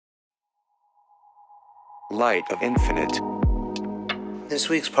light of infinite. This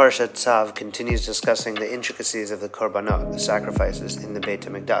week's Parashat Tzav continues discussing the intricacies of the korbanot, the sacrifices, in the Beit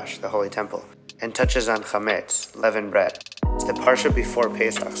HaMikdash, the Holy Temple, and touches on chametz, leavened bread. It's the Parashat before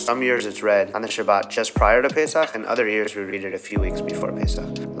Pesach. Some years it's read on the Shabbat just prior to Pesach, and other years we read it a few weeks before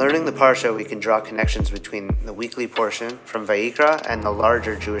Pesach. Learning the Parashat, we can draw connections between the weekly portion from Vayikra and the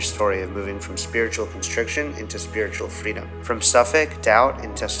larger Jewish story of moving from spiritual constriction into spiritual freedom, from safek, doubt,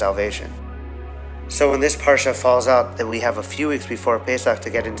 into salvation. So when this Parsha falls out that we have a few weeks before Pesach to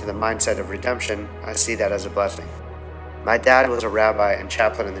get into the mindset of redemption, I see that as a blessing. My dad was a rabbi and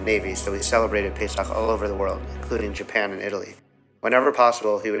chaplain in the Navy, so he celebrated Pesach all over the world, including Japan and Italy. Whenever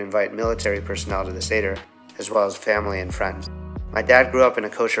possible, he would invite military personnel to the Seder, as well as family and friends. My dad grew up in a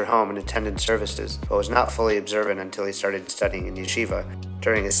kosher home and attended services, but was not fully observant until he started studying in yeshiva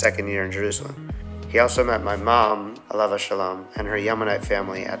during his second year in Jerusalem. He also met my mom, Alava Shalom, and her Yemenite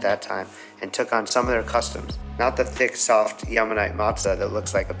family at that time and took on some of their customs. Not the thick, soft Yemenite matzah that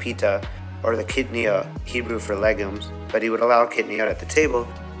looks like a pita or the kitniya, Hebrew for legumes, but he would allow kitniyot at the table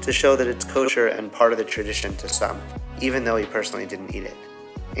to show that it's kosher and part of the tradition to some, even though he personally didn't eat it.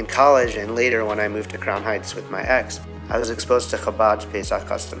 In college and later when I moved to Crown Heights with my ex, I was exposed to Chabad's Pesach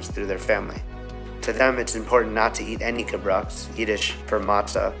customs through their family. To them, it's important not to eat any kabraks, Yiddish for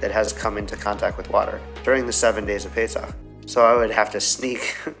matzah, that has come into contact with water during the 7 days of Pesach. So I would have to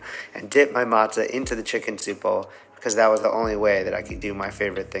sneak and dip my matzah into the chicken soup bowl because that was the only way that I could do my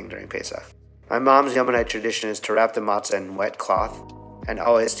favorite thing during Pesach. My mom's Yemenite tradition is to wrap the matzah in wet cloth and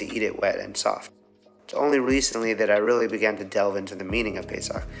always to eat it wet and soft. It's only recently that I really began to delve into the meaning of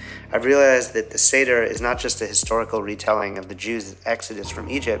Pesach. I've realized that the Seder is not just a historical retelling of the Jews' exodus from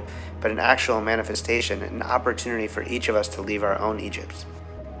Egypt, but an actual manifestation, an opportunity for each of us to leave our own Egypts.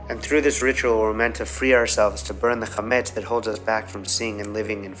 And through this ritual, we're meant to free ourselves to burn the chametz that holds us back from seeing and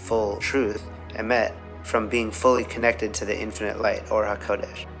living in full truth, emet, from being fully connected to the infinite light, or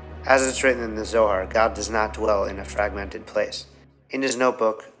ha-kodesh. As it's written in the Zohar, God does not dwell in a fragmented place. In his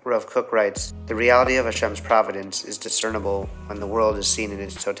notebook, Rav Kook writes, "The reality of Hashem's providence is discernible when the world is seen in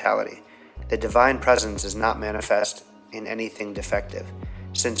its totality. The divine presence is not manifest in anything defective,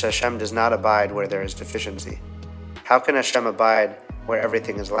 since Hashem does not abide where there is deficiency. How can Hashem abide where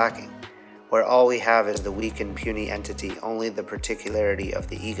everything is lacking, where all we have is the weak and puny entity, only the particularity of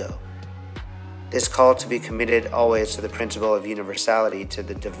the ego? This call to be committed always to the principle of universality, to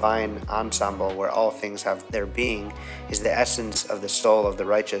the divine ensemble where all things have their being, is the essence of the soul of the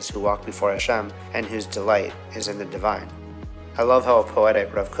righteous who walk before Hashem and whose delight is in the divine." I love how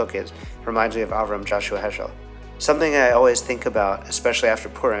poetic Rav Kook is. Reminds me of Avram Joshua Heschel. Something I always think about, especially after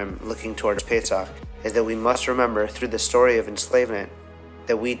Purim, looking towards Pesach, is that we must remember through the story of enslavement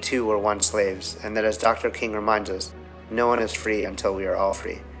that we too were once slaves, and that as Dr. King reminds us, no one is free until we are all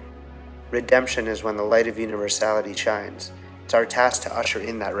free. Redemption is when the light of universality shines. It's our task to usher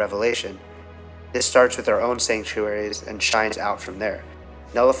in that revelation. This starts with our own sanctuaries and shines out from there,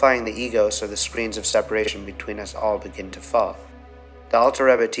 nullifying the ego so the screens of separation between us all begin to fall. The Alter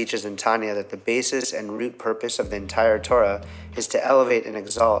Rebbe teaches in Tanya that the basis and root purpose of the entire Torah is to elevate and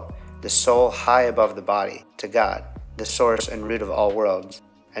exalt the soul high above the body, to God, the source and root of all worlds,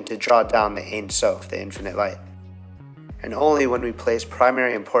 and to draw down the Ein Sof, the infinite light. And only when we place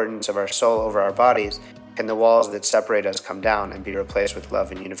primary importance of our soul over our bodies can the walls that separate us come down and be replaced with love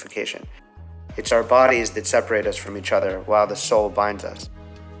and unification. It's our bodies that separate us from each other while the soul binds us.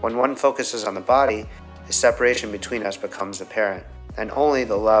 When one focuses on the body, the separation between us becomes apparent, and only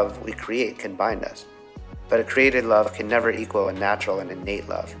the love we create can bind us. But a created love can never equal a natural and innate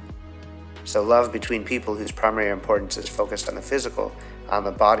love. So love between people whose primary importance is focused on the physical, on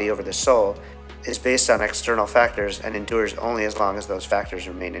the body over the soul, is based on external factors and endures only as long as those factors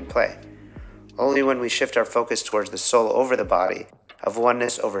remain in play. Only when we shift our focus towards the soul over the body, of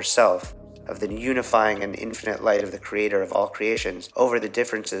oneness over self, of the unifying and infinite light of the creator of all creations over the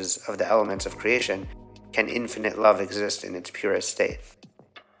differences of the elements of creation, can infinite love exist in its purest state.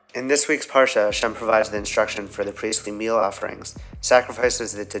 In this week's Parsha, Hashem provides the instruction for the priestly meal offerings,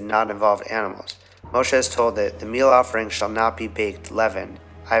 sacrifices that did not involve animals. Moshe is told that the meal offering shall not be baked leavened.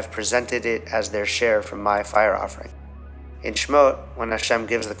 I have presented it as their share from my fire offering. In Shemot, when Hashem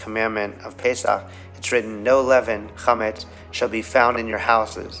gives the commandment of Pesach, it's written, "No leaven, chametz, shall be found in your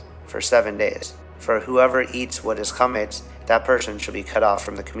houses for 7 days. For whoever eats what is chametz, that person shall be cut off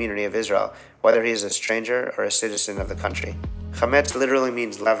from the community of Israel, whether he is a stranger or a citizen of the country." Chametz literally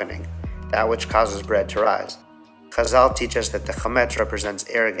means leavening, that which causes bread to rise. Chazal teach us that the chametz represents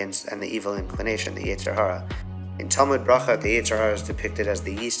arrogance and the evil inclination, the Yetzer Hara. In Talmud Bracha, the Yetzer Hara is depicted as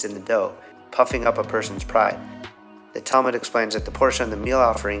the yeast in the dough, puffing up a person's pride. The Talmud explains that the portion of the meal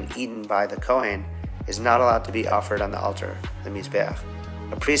offering eaten by the Kohen is not allowed to be offered on the altar, the mizbeach.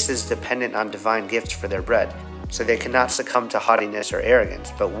 A priest is dependent on divine gifts for their bread, so they cannot succumb to haughtiness or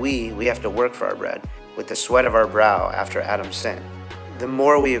arrogance, but we have to work for our bread, with the sweat of our brow after Adam's sin. The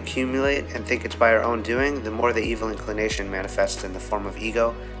more we accumulate and think it's by our own doing, the more the evil inclination manifests in the form of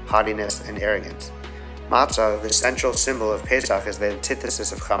ego, haughtiness, and arrogance. Matzah, the central symbol of Pesach, is the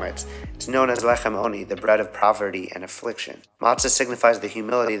antithesis of chametz. It's known as lechem oni, the bread of poverty and affliction. Matzah signifies the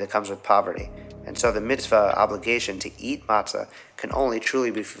humility that comes with poverty, and so the mitzvah obligation to eat matzah can only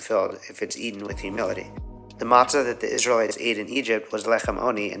truly be fulfilled if it's eaten with humility. The matzah that the Israelites ate in Egypt was lechem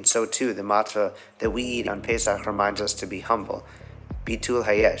oni, and so too the matzah that we eat on Pesach reminds us to be humble. Bitul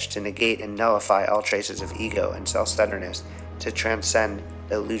hayesh, to negate and nullify all traces of ego and self-centeredness, to transcend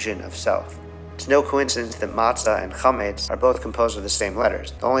the illusion of self. It's no coincidence that matzah and chametz are both composed of the same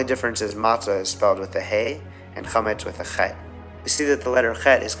letters. The only difference is matzah is spelled with a hey and chametz with a chet. We see that the letter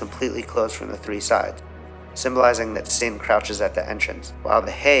chet is completely closed from the three sides, symbolizing that sin crouches at the entrance, while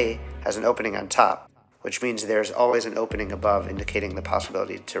the hey has an opening on top, which means there is always an opening above, indicating the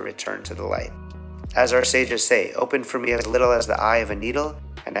possibility to return to the light. As our sages say, open for me as little as the eye of a needle,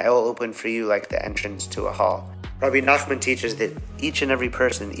 and I will open for you like the entrance to a hall. Rabbi Nachman teaches that each and every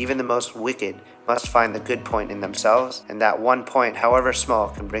person, even the most wicked, must find the good point in themselves, and that one point, however small,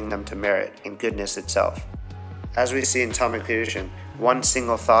 can bring them to merit and goodness itself. As we see in Talmud Kedushin, one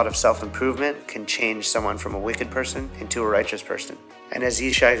single thought of self-improvement can change someone from a wicked person into a righteous person. And as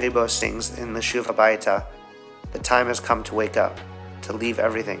Yishai Ribo sings in the Shuv HaBayita, the time has come to wake up, to leave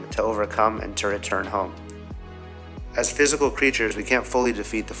everything, to overcome, and to return home. As physical creatures, we can't fully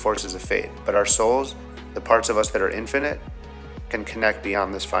defeat the forces of fate, but our souls, the parts of us that are infinite, can connect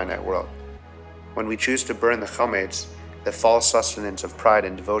beyond this finite world. When we choose to burn the chametz, the false sustenance of pride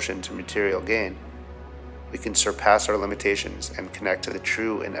and devotion to material gain, we can surpass our limitations and connect to the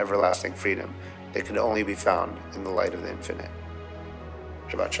true and everlasting freedom that can only be found in the light of the infinite.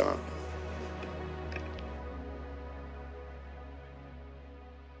 Shabbat Shalom.